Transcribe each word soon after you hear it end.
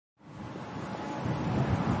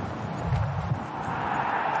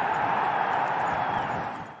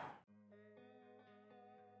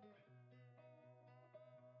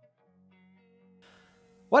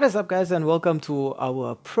What is up, guys, and welcome to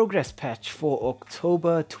our progress patch for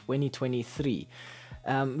October 2023.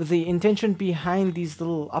 The intention behind these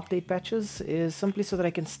little update patches is simply so that I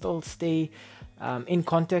can still stay in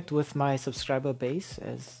contact with my subscriber base,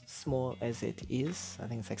 as small as it is. I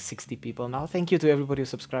think it's like 60 people now. Thank you to everybody who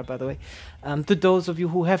subscribed, by the way. To those of you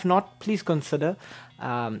who have not, please consider.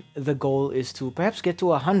 The goal is to perhaps get to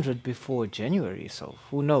 100 before January, so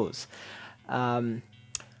who knows.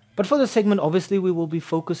 But for this segment, obviously, we will be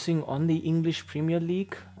focusing on the English Premier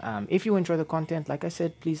League. If you enjoy the content, like I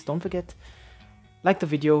said, please don't forget, like the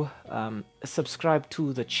video, subscribe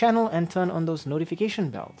to the channel, and turn on those notification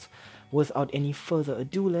bells. Without any further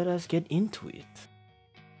ado, let us get into it.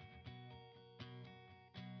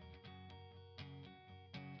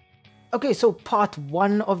 Okay, so part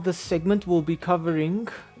one of the segment will be covering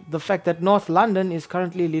the fact that North London is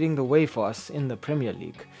currently leading the way for us in the Premier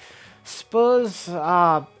League. Spurs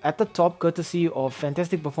are at the top courtesy of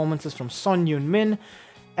fantastic performances from Son Heung-min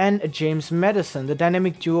and James Maddison. The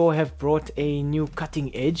dynamic duo have brought a new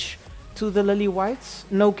cutting edge to the Lily Whites.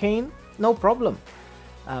 No Kane, no problem.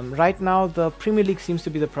 Right now the Premier League seems to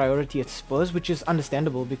be the priority at Spurs, which is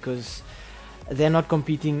understandable because they're not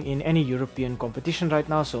competing in any European competition right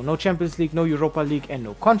now, so no Champions League, no Europa League and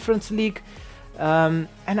no Conference League. And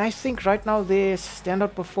I think right now their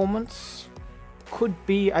standout performance could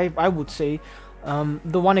be, I would say,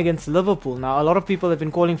 the one against Liverpool. Now, a lot of people have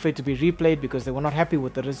been calling for it to be replayed because they were not happy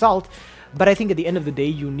with the result, but I think at the end of the day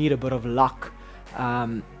you need a bit of luck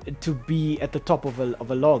to be at the top of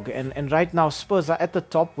a log, and right now Spurs are at the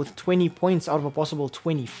top with 20 points out of a possible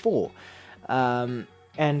 24,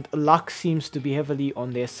 and luck seems to be heavily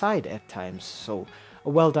on their side at times, so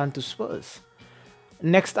well done to Spurs.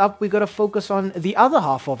 Next up, we gotta focus on the other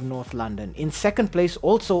half of North London. In second place,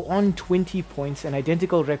 also on 20 points, an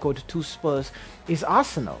identical record to Spurs, is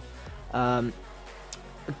Arsenal.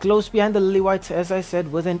 Close behind the Lily Whites, as I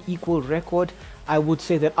said, with an equal record. I would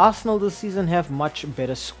say that Arsenal this season have much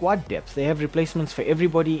better squad depth. They have replacements for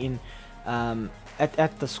everybody in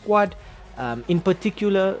at the squad. In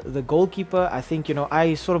particular, the goalkeeper. I think,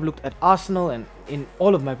 I sort of looked at Arsenal, and in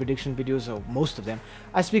all of my prediction videos, or most of them,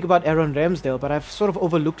 I speak about Aaron Ramsdale, but I've sort of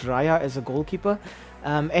overlooked Raya as a goalkeeper,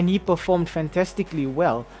 and he performed fantastically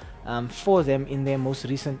well for them in their most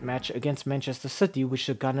recent match against Manchester City, which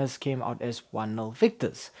the Gunners came out as 1-0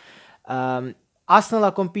 victors. Arsenal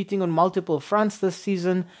are competing on multiple fronts this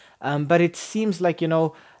season, but it seems like, they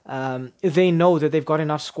know that they've got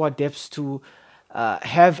enough squad depth to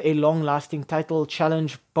have a long-lasting title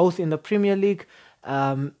challenge both in the Premier League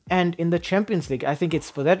and in the Champions League. I think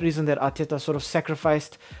it's for that reason that Arteta sort of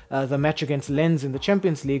sacrificed the match against Lens in the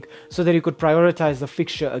Champions League so that he could prioritize the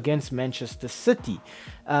fixture against Manchester City.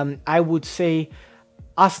 I would say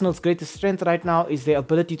Arsenal's greatest strength right now is their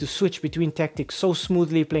ability to switch between tactics so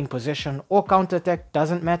smoothly, playing possession or counter-attack,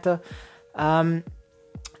 doesn't matter. And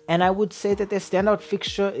I would say that their standout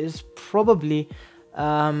fixture is probably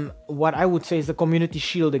what I would say is the Community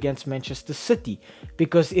Shield against Manchester City,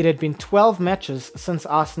 because it had been 12 matches since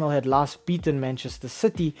Arsenal had last beaten Manchester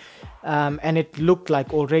City, and it looked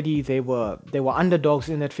like already they were underdogs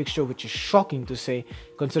in that fixture, which is shocking to say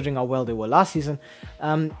considering how well they were last season.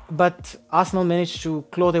 But Arsenal managed to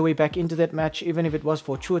claw their way back into that match, even if it was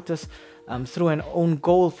fortuitous, through an own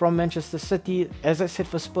goal from Manchester City. As I said,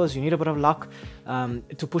 for Spurs, you need a bit of luck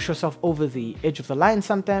to push yourself over the edge of the line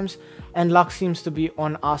sometimes, and luck seems to be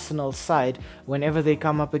on Arsenal's side whenever they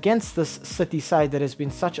come up against this City side that has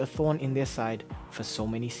been such a thorn in their side for so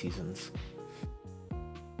many seasons.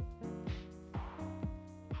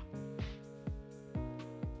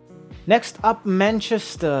 Next up,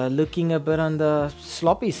 Manchester, looking a bit on the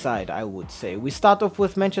sloppy side, I would say. We start off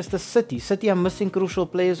with Manchester City. City are missing crucial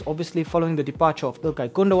players, obviously following the departure of Ilkay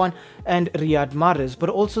Gundogan and Riyad Mahrez, but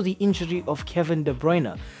also the injury of Kevin De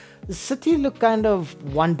Bruyne. City look kind of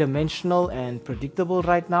one-dimensional and predictable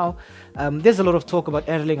right now. There's a lot of talk about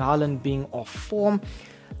Erling Haaland being off form,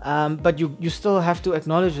 but you still have to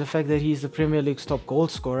acknowledge the fact that he's the Premier League's top goal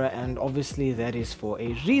scorer, and obviously that is for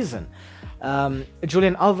a reason.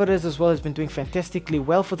 Julian Alvarez as well has been doing fantastically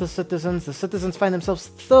well for the Citizens. The Citizens find themselves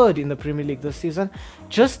third in the Premier League this season,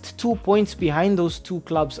 just 2 points behind those two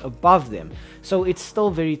clubs above them. So it's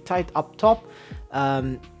still very tight up top.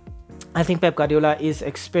 I think Pep Guardiola is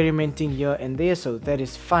experimenting here and there, so that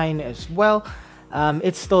is fine as well.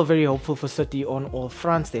 It's still very hopeful for City on all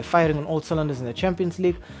fronts. They're firing on all cylinders in the Champions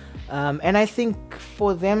League. And I think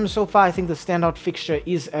for them so far, I think the standout fixture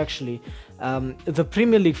is actually the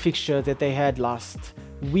Premier League fixture that they had last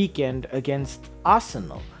weekend against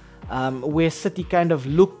Arsenal, where City kind of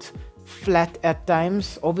looked flat at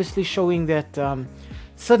times, obviously showing that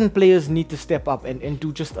certain players need to step up and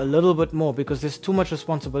do just a little bit more, because there's too much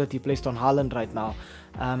responsibility placed on Haaland right now.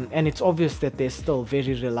 And it's obvious that they're still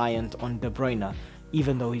very reliant on De Bruyne,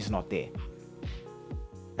 even though he's not there.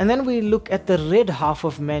 And then we look at the red half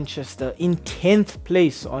of Manchester in 10th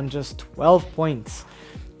place on just 12 points.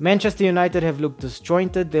 Manchester United have looked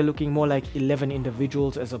disjointed. They're looking more like 11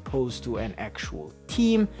 individuals as opposed to an actual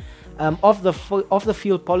team. Off the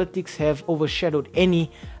field politics have overshadowed any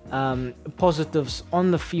positives on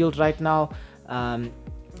the field right now.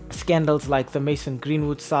 Scandals like the Mason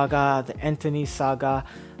Greenwood saga, the Anthony saga,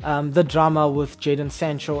 the drama with Jadon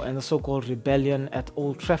Sancho and the so-called rebellion at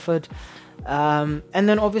Old Trafford. And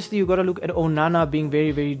then obviously you got to look at Onana being very,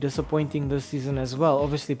 very disappointing this season as well.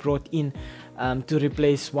 Obviously brought in to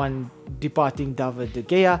replace one departing David De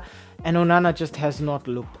Gea, and Onana just has not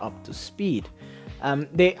looked up to speed.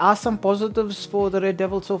 There are some positives for the Red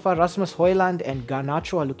Devils so far. Rasmus Højlund and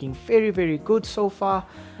Garnacho are looking very, very good so far.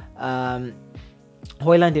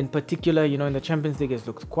 Højlund in particular, you know, in the Champions League has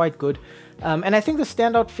looked quite good. And I think the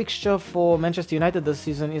standout fixture for Manchester United this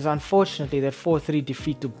season is unfortunately that 4-3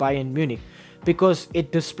 defeat to Bayern Munich, because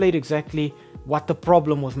it displayed exactly what the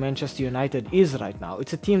problem with Manchester United is right now.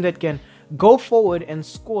 It's a team that can go forward and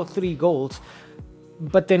score 3 goals,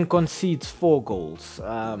 but then concedes 4 goals.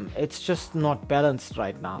 It's just not balanced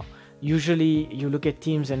right now. Usually you look at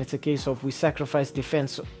teams and it's a case of we sacrifice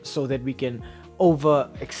defense so that we can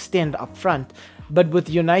overextend up front. But with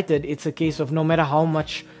United, it's a case of no matter how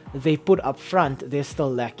much they put up front, they're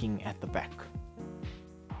still lacking at the back.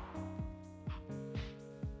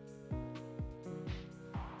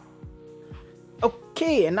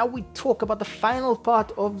 Okay, and now we talk about the final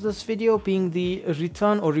part of this video, being the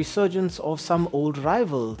return or resurgence of some old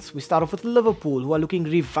rivals. We start off with Liverpool, who are looking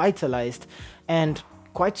revitalized and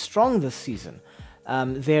quite strong this season.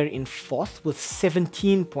 They're in 4th with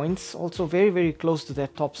 17 points, also very, very close to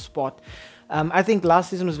that top spot. I think last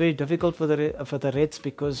season was very difficult for the Reds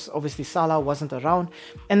because obviously Salah wasn't around,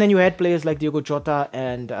 and then you had players like Diogo Jota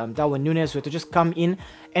and Darwin Núñez who had to just come in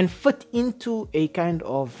and fit into a kind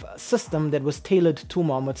of system that was tailored to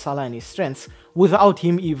Mohamed Salah and his strengths without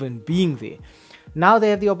him even being there. Now they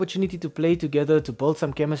have the opportunity to play together, to build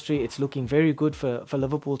some chemistry. It's looking very good for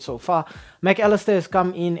Liverpool so far. McAllister has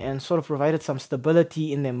come in and sort of provided some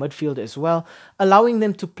stability in their midfield as well, allowing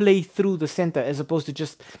them to play through the center as opposed to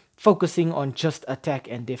just focusing on just attack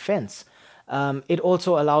and defense. It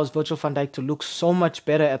also allows Virgil van Dijk to look so much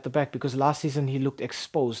better at the back, because last season he looked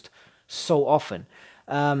exposed so often.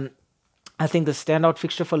 I think the standout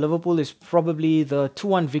fixture for Liverpool is probably the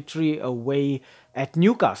 2-1 victory away at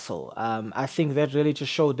Newcastle. I think that really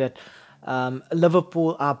just showed that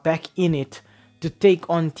Liverpool are back in it to take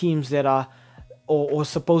on teams that are or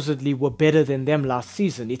supposedly were better than them last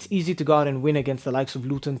season. It's easy to go out and win against the likes of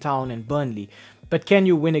Luton Town and Burnley, but can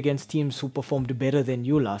you win against teams who performed better than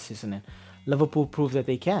you last season? And Liverpool proved that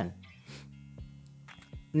they can.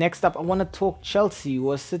 Next up, I want to talk Chelsea,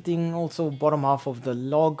 who are sitting also bottom half of the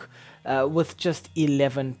log with just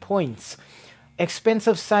 11 points.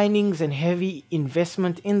 Expensive signings and heavy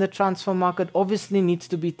investment in the transfer market obviously needs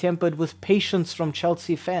to be tempered with patience from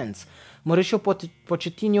Chelsea fans. Mauricio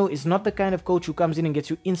Pochettino is not the kind of coach who comes in and gets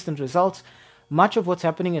you instant results. Much of what's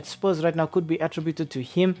happening at Spurs right now could be attributed to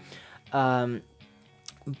him.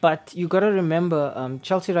 But you gotta remember,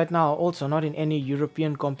 Chelsea right now are also not in any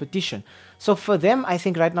European competition. So for them, I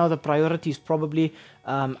think right now the priority is probably,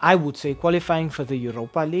 I would say, qualifying for the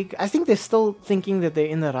Europa League. I think they're still thinking that they're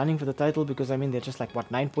in the running for the title, because I mean they're just like,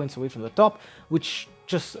 what, 9 points away from the top, which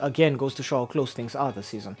just again goes to show how close things are this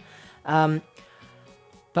season.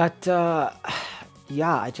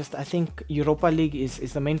 Yeah, I think Europa League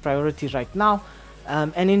is the main priority right now.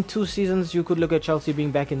 And in 2 seasons, you could look at Chelsea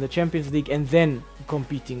being back in the Champions League and then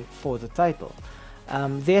competing for the title.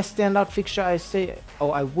 Their standout fixture,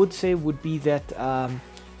 I would say, would be that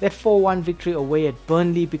that 4-1 victory away at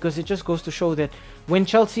Burnley, because it just goes to show that when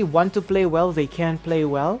Chelsea want to play well, they can play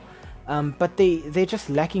well, but they're just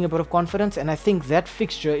lacking a bit of confidence, and I think that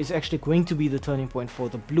fixture is actually going to be the turning point for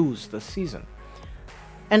the Blues this season.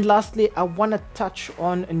 And lastly, I want to touch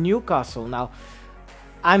on Newcastle. Now,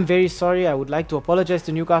 I'm very sorry, I would like to apologize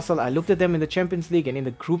to Newcastle. I looked at them in the Champions League and in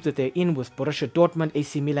the group that they're in with Borussia Dortmund,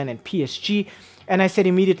 AC Milan and PSG, and I said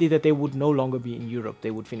immediately that they would no longer be in Europe.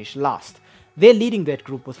 They would finish last. They're leading that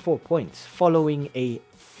group with 4 points, following a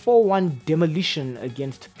 4-1 demolition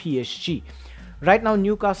against PSG. Right now,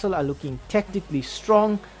 Newcastle are looking tactically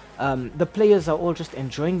strong. The players are all just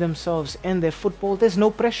enjoying themselves and their football. There's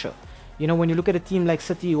no pressure. You know, when you look at a team like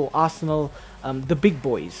City or Arsenal, the big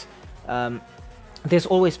boys, there's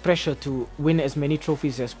always pressure to win as many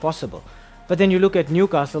trophies as possible. But then you look at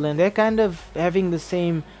Newcastle, and they're kind of having the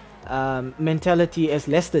same mentality as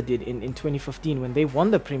Leicester did in 2015 when they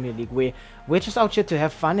won the Premier League, where we're just out here to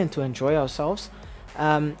have fun and to enjoy ourselves.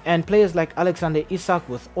 And players like Alexander Isak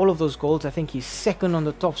with all of those goals, I think he's second on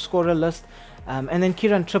the top scorer list. And then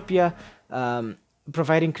Kieran Trippier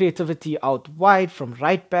providing creativity out wide from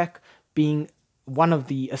right back, being one of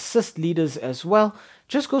the assist leaders as well.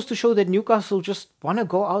 Just goes to show that Newcastle just want to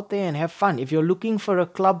go out there and have fun. If you're looking for a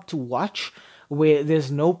club to watch where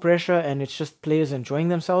there's no pressure and it's just players enjoying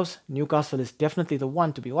themselves, Newcastle is definitely the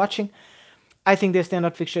one to be watching. I think their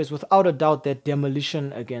standout fixture is without a doubt that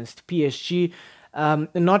demolition against PSG.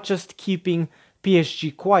 Not just keeping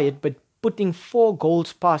PSG quiet, but putting 4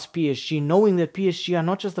 goals past PSG, knowing that PSG are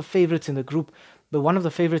not just the favorites in the group, but one of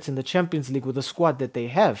the favorites in the Champions League with the squad that they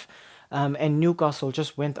have. And Newcastle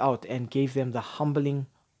just went out and gave them the humbling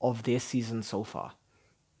of their season so far.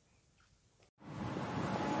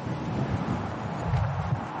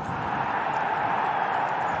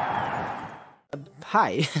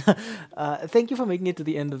 Hi, thank you for making it to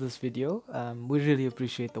the end of this video. We really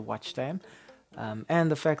appreciate the watch time.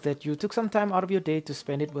 And the fact that you took some time out of your day to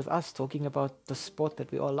spend it with us talking about the sport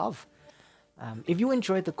that we all love. If you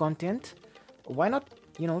enjoyed the content, why not,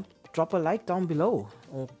 drop a like down below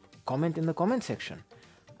or comment in the comment section.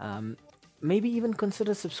 Maybe even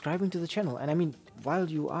consider subscribing to the channel. And I mean, while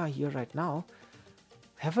you are here right now,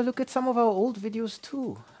 have a look at some of our old videos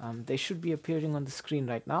too. They should be appearing on the screen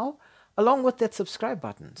right now, along with that subscribe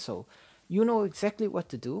button. So you know exactly what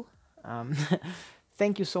to do.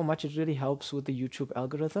 Thank you so much. It really helps with the YouTube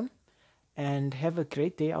algorithm. And have a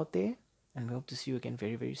great day out there. And we hope to see you again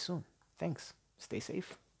very, very soon. Thanks. Stay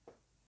safe.